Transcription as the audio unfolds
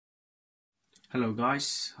Hello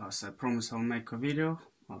guys, as I promised I'll make a video.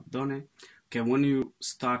 I've done it. Okay, when you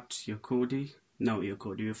start your Kodi,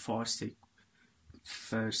 your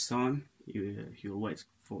first time, you wait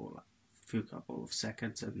for like a few couple of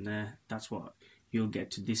seconds, and that's what you'll get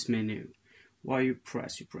to this menu. While you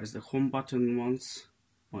press the home button once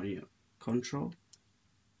on your control,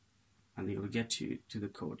 and you'll get you to the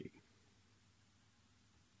Kodi.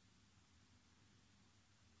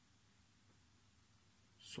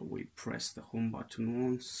 So we press the home button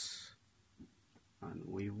once and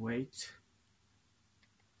we wait.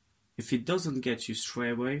 If it doesn't get you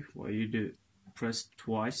straight away, what you do, press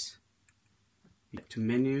twice, get to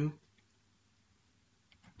menu,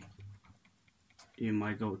 you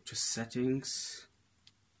might go to settings,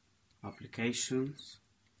 applications,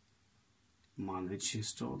 manage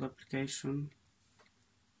installed application,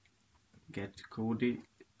 get Kodi,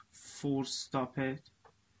 full stop it,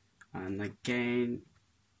 and again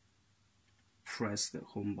press the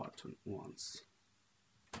home button once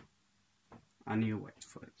and you wait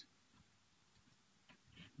for it.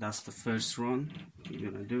 That's the first run you're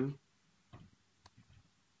gonna do.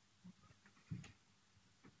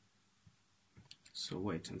 So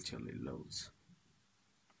wait until it loads.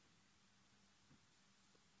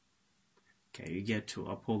 Okay, you get to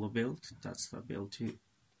Apollo build. That's the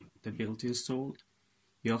build installed.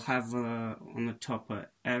 You'll have on the top an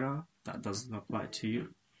error that doesn't apply to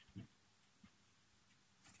you.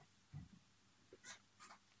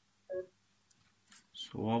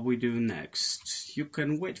 So what we do next, you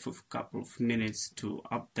can wait for a couple of minutes to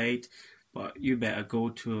update, but you better go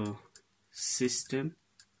to system.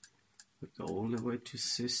 We go all the way to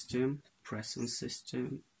system, press on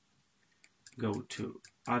system, go to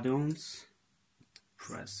add-ons,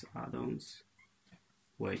 press add-ons,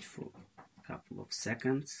 wait for a couple of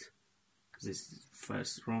seconds, this is the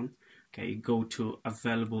first run. Okay, go to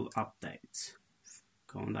available updates,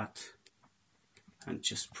 go on that and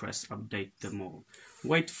just press update them all.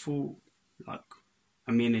 Wait for like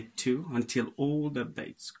a minute too until all the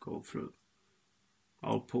updates go through.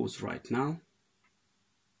 I'll pause right now.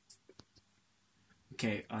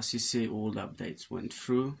 Okay, as you see, all the updates went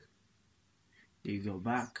through. You go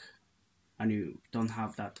back and you don't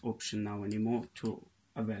have that option now anymore to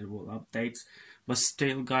available updates, but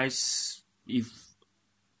still guys, if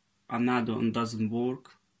an add-on doesn't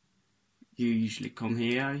work, you usually come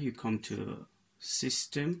here, you come to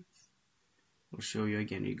system. I'll show you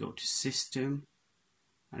again. You go to system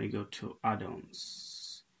and you go to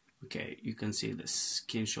add-ons. Okay, you can see the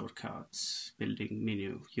skin shortcuts building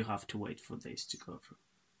menu. You have to wait for this to go through.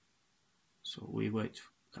 So we wait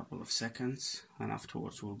a couple of seconds and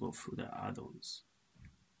afterwards we'll go through the add-ons.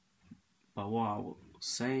 But what I was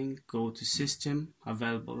saying, go to system,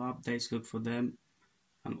 available updates, look for them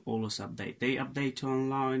and always update. They update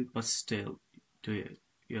online, but still do it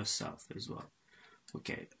yourself as well.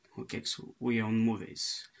 Okay, so we're on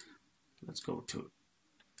movies. Let's go to,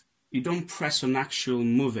 you don't press on actual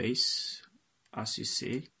movies as you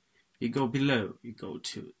see. You go below, you go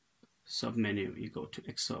to submenu, you go to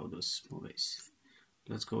Exodus movies.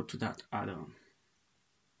 Let's go to that add-on.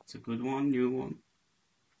 It's a good one, new one.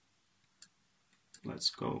 Let's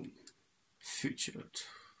go featured,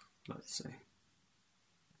 let's say.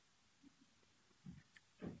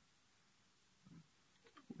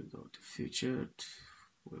 We go to featured,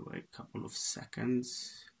 we wait a couple of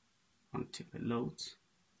seconds until it loads.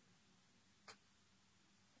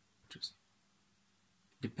 Just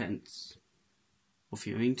depends of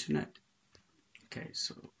your internet. Okay,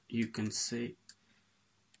 so you can see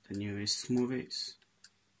the newest movies.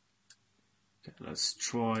 Okay, let's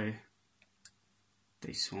try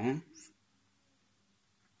this one.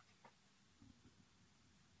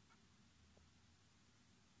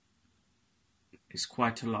 It's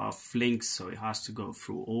quite a lot of links, so it has to go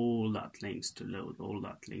through all that links to load all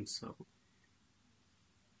that links. So,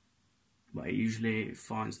 but it usually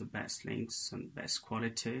finds the best links and best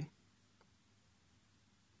quality.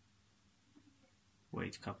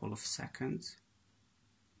 Wait a couple of seconds.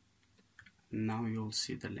 Now you'll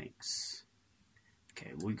see the links.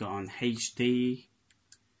 Okay, we go on HD.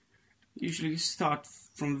 Usually start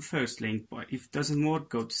from the first link, but if it doesn't work,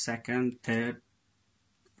 go to second, third.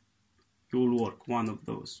 You'll work, one of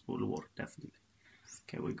those will work definitely.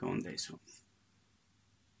 Okay, we go on this one.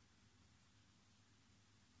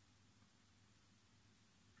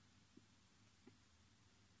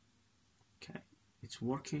 Okay, it's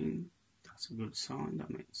working. That's a good sign.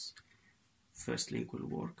 That means first link will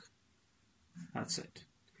work. That's it.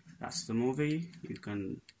 That's the movie. You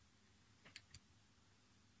can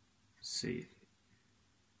see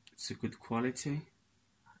it's a good quality.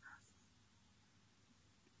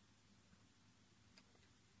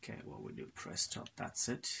 Okay, what we do, press stop. That's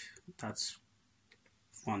it. That's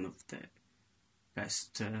one of the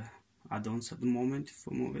best add-ons at the moment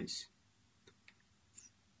for movies.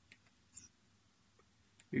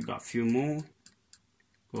 We got a few more.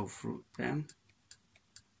 Go through them.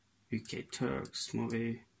 UK Turks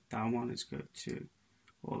movie. That one is good too.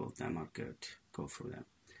 All of them are good. Go through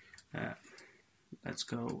them. Let's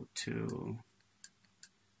go to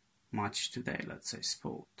Match Today. Let's say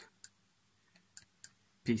sport.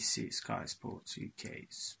 PC, Sky Sports, UK,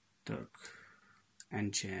 Turk,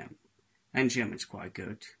 NGM. NGM is quite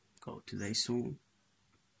good. Go to this one.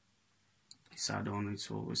 This add-on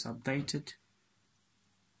is always updated.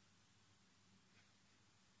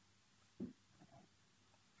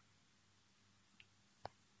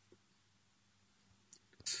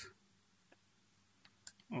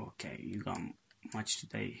 Okay, you got Match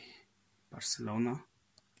Today, Barcelona.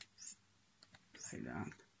 Play that.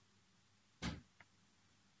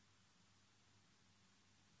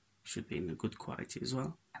 Should be in a good quality as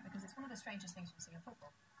well. Because it's one of the strangest things you see in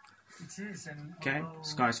football. It is, and okay,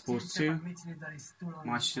 Sky Sports 2,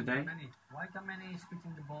 Match Today.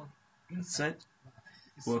 That's it.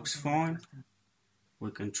 Works fine.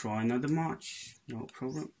 We can try another match, no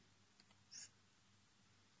problem.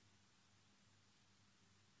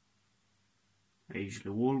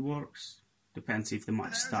 Usually all works. Depends if the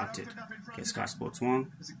match started. Okay, Sky Sports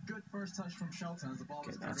 1.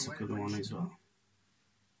 Okay, that's a good one as well.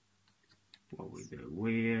 What we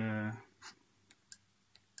do,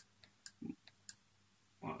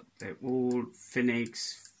 they're all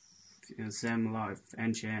Phoenix, Zem Life,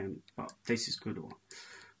 NGM, but this is a good one.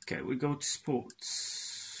 Okay, we go to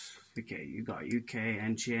sports. Okay, you got UK,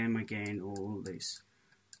 NGM again, all this.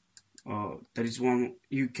 There is one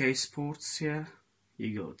UK sports here.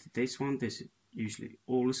 You go to this one. This is usually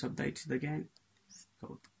always updated again.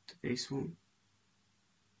 Go to this one.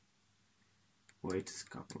 Wait a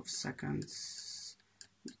couple of seconds.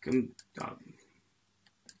 You can go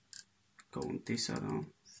on this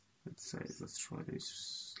add-on. Let's try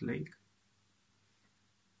this link.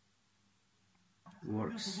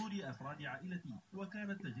 Works.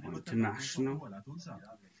 International.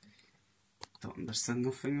 Don't understand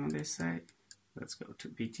nothing on this side. Let's go to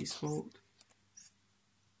BT Sport.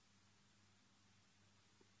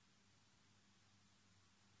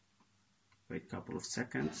 Wait a couple of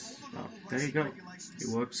seconds. Oh, there you go. It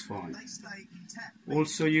works fine.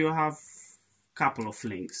 Also, you have a couple of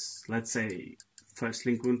links. Let's say first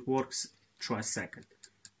link won't work, try second.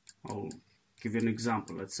 I'll give you an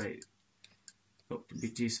example. Let's say go to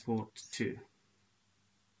BT Sport 2.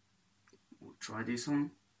 We'll try this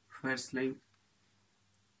one. First link.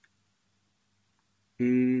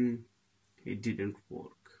 It didn't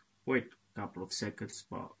work. Wait a couple of seconds,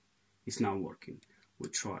 but it's now working. We'll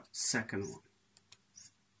try second one.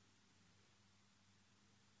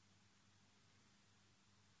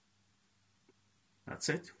 That's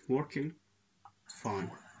it, working fine.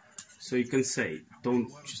 So you can say, don't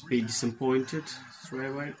just be disappointed straight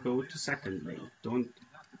away, go to second link. Don't.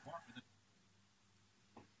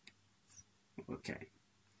 Okay.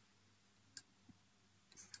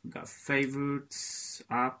 We got favorites,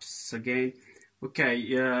 apps again. Okay,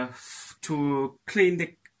 to clean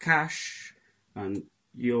the cache and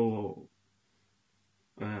your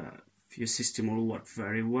system will work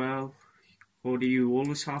very well. Kodi, you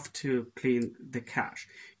always have to clean the cache.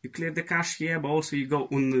 You clear the cache here, but also you go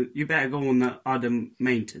on the. You better go on the other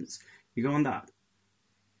maintenance. You go on that.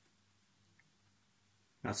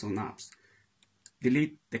 That's on apps.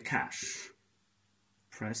 Delete the cache.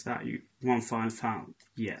 Press that. One file found.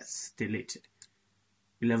 Yes, deleted.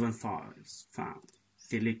 11 files found.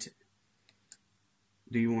 Deleted.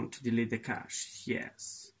 Do you want to delete the cache?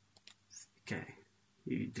 Yes. Okay,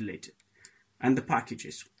 you delete it. And the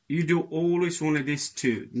packages. You do always only these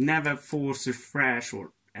two. Never force refresh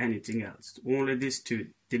or anything else. Only these two.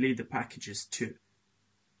 Delete the packages too.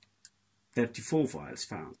 34 files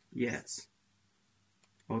found. Yes.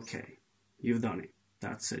 Okay, you've done it.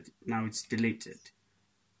 That's it. Now it's deleted.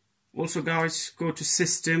 Also, guys, go to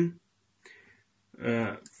System.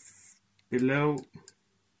 Below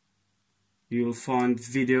you'll find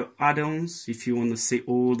video add-ons. If you want to see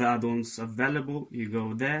all the add-ons available, you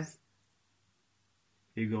go there.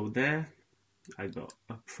 You go there. I want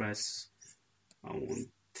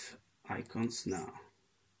icons now.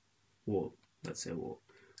 Wall. Let's say wall.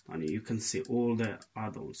 And you can see all the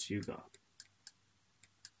add-ons you got.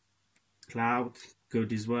 Cloud,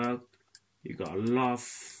 good as well. You got a lot of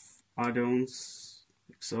add-ons.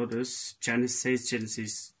 Exodus,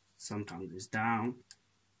 Genesis sometimes is down.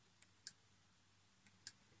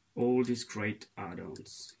 All these great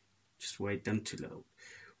add-ons. Just wait them to load.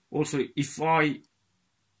 Also, if I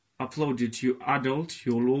upload it to adult,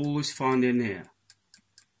 you'll always find in here.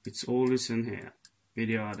 It's always in here.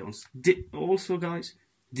 Video add-ons. Also, guys,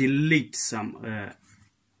 delete some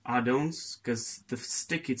add-ons because the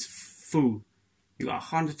stick is full. You got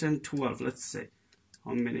 112. Let's say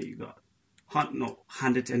how many you got.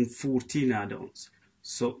 114 add-ons.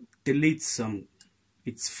 So delete some.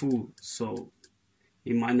 It's full, so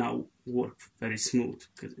it might not work very smooth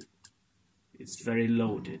because it's very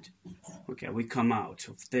loaded. Okay, we come out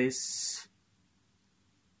of this.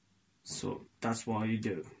 So that's what you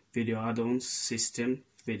do. Video add-ons, system,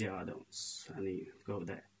 video add-ons, and you go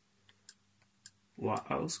there. What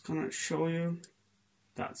else can I show you?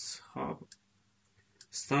 That's hub.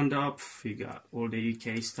 Stand up, you got all the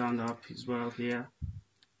UK stand up as well here.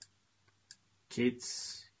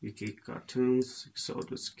 Kids, UK cartoons,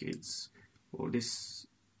 Exodus Kids. All this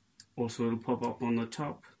also will pop up on the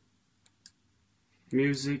top.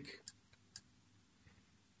 Music.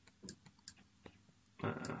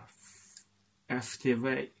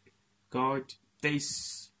 FTV guide.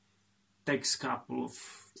 This takes a couple of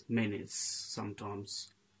minutes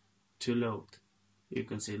sometimes to load. You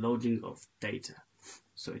can see loading of data,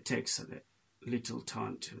 so it takes a little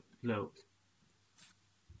time to load.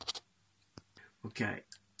 Okay,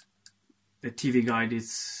 the TV guide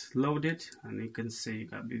is loaded, and you can see you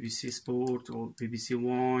got BBC Sport or BBC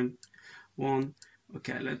One.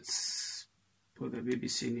 Okay, let's put the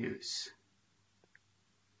BBC News.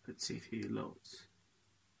 Let's see if it loads.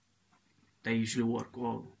 They usually work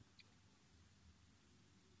well.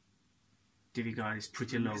 TV guide is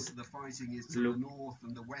pretty low. The fighting is to the north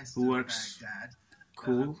and the west works of Baghdad.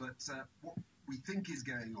 cool. What we think is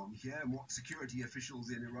going on here, and what security officials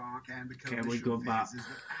in Iraq and the coalition Okay, we go back. is that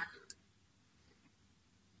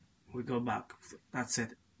We go back. That's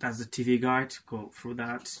it. That's the TV guide. Go through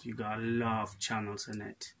that. You got a lot of channels in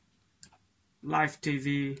it. Live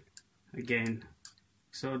TV again.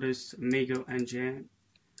 So there's Amigo, NGN,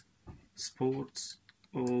 sports,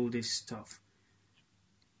 all this stuff.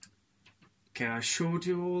 Okay, I showed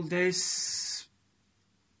you all this.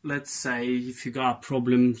 Let's say if you got a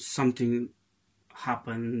problem, something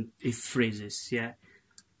happened, it freezes, yeah?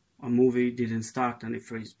 A movie didn't start and it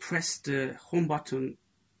freezes. Press the home button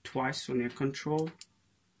twice on your control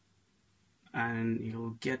and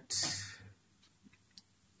you'll get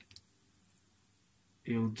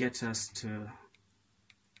us to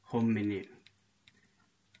home menu.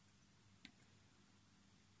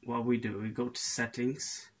 What we do, we go to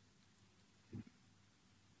settings.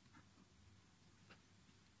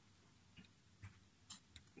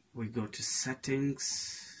 We go to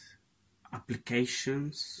settings,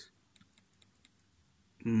 applications,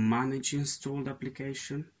 manage installed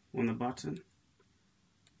application on the button,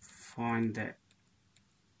 find the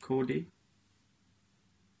Kodi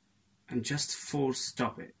and just force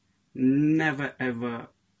stop it. Never ever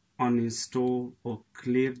uninstall or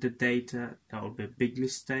clear the data. That will be a big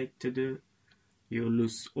mistake to do. You'll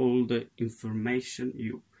lose all the information.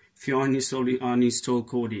 If you uninstall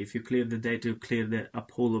Kodi, if you clear the data, you clear the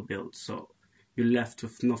Apollo build, so you're left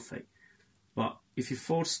with nothing. But if you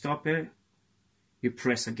force stop it, you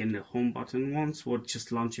press again the home button once, or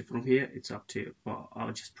just launch it from here, it's up to you. But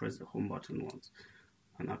I'll just press the home button once.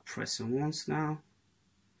 And I press it once now,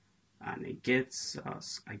 and it gets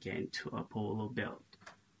us again to Apollo build.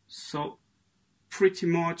 So pretty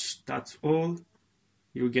much that's all.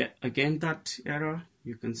 You get again that error,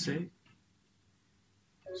 you can see.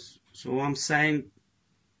 So I'm saying,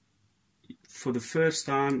 for the first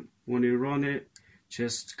time when you run it,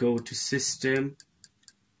 just go to system,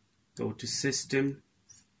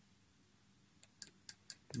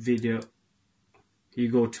 video, you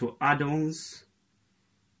go to add-ons,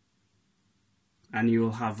 and you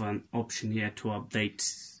will have an option here to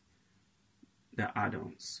update the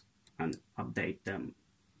add-ons and update them.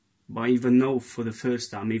 But even though for the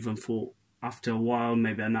first time, even for after a while,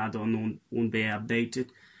 maybe an add-on won't be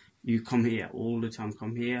updated, you come here all the time,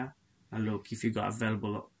 come here and look if you got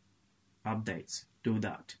available updates, do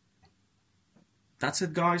that. That's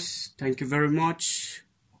it, guys. Thank you very much.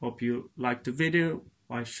 Hope you liked the video.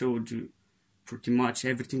 I showed you pretty much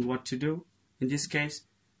everything what to do in this case.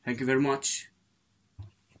 Thank you very much.